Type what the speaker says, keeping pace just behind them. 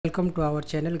Welcome to our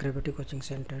channel Gravity Coaching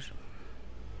Center.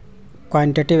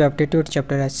 Quantitative Aptitude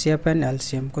Chapter HCF and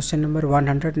LCM. Question number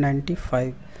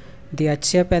 195. The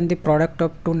HCF and the product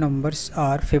of two numbers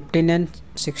are 15 and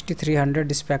 6300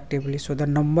 respectively. So the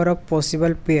number of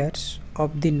possible pairs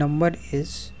of the number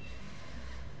is.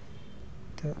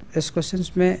 तो इस question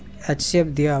में HCF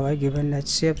दिया हुआ है, given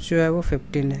HCF जो है वो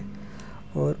 15 है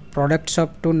और प्रोडक्ट्स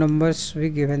ऑफ टू नंबर्स भी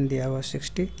गिवन दिया हुआ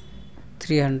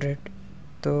 6300.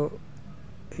 तो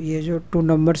ये जो टू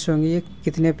नंबर्स होंगे ये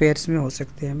कितने पेयर्स में हो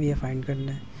सकते हैं, हमें ये फाइंड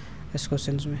करना है इस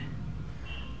क्वेश्चन में.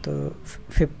 तो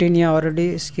 15 यहाँ ऑलरेडी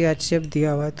इसकी HCF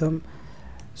दिया हुआ है, तो हम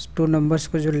टू नंबर्स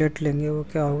को जो लेट लेंगे वो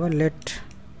क्या होगा, let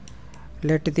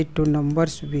the two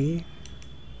numbers B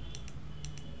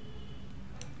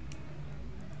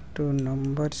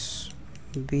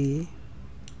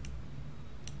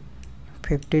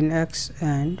 15x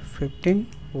and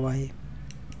 15y.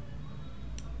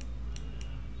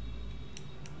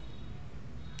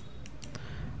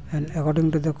 And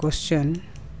according to the question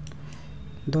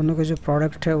दोनों का जो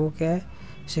प्रोडक्ट है वो क्या है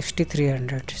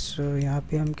 6300. सो यहाँ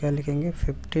पे हम क्या लिखेंगे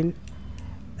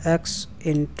 15x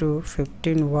into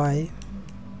 15y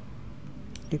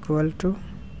equal to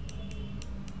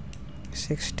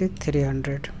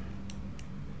 6300.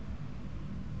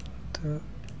 तो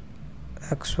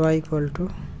xy इक्वल टू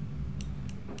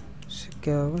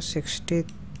क्या होगा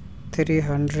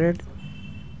 6300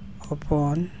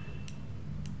 अपॉन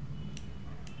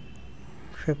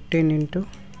 15 इंटू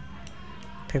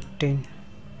 15.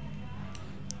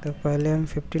 तो पहले हम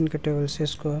 15 के टेबल से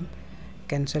इसको हम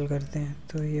कैंसिल करते हैं,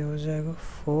 तो ये हो जाएगा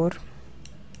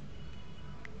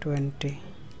 420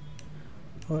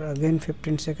 और अगेन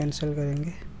 15 से कैंसिल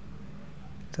करेंगे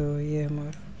तो ये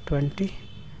हमारा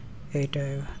 28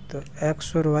 आएगा. तो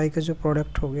x और y का जो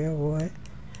प्रोडक्ट हो गया वो है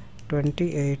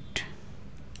 28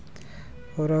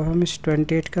 और अब हम इस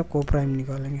 28 का कोप्राइम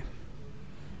निकालेंगे.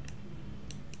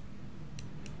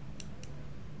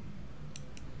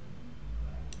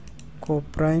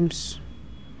 Co-primes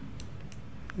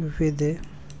with a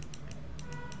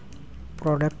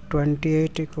product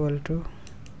 28 equal to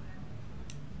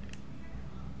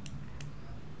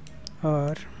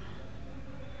और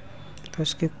तो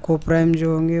इसके को-प्राइम जो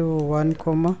होंगे वो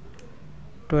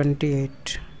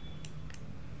 1,28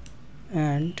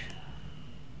 एंड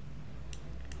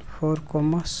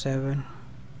 4,7.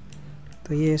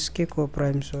 तो ये इसके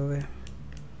को-प्राइम्स हो गए.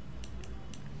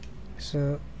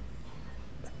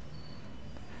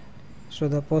 So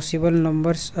the possible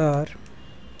numbers are,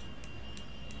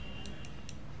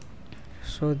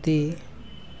 so the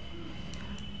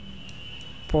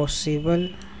possible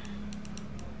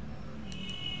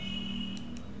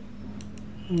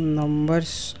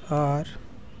numbers are,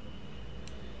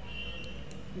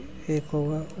 एक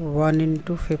होगा 1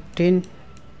 into 15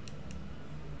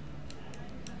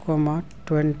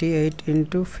 28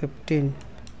 into 15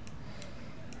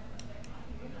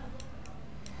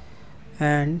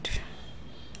 and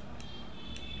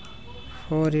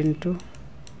 4 into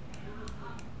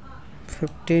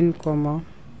 15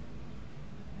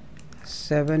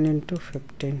 7 into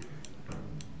 15.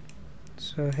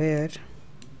 So here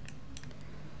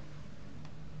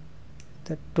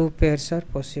the two pairs are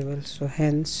possible, so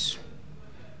hence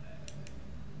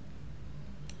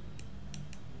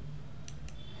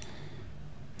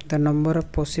the number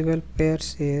of possible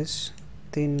pairs is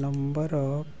the number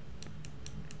of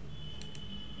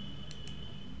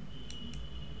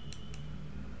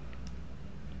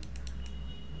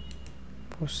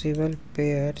possible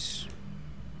pairs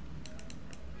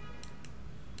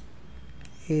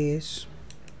is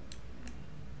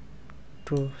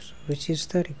 2, which is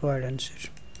the required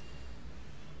answer.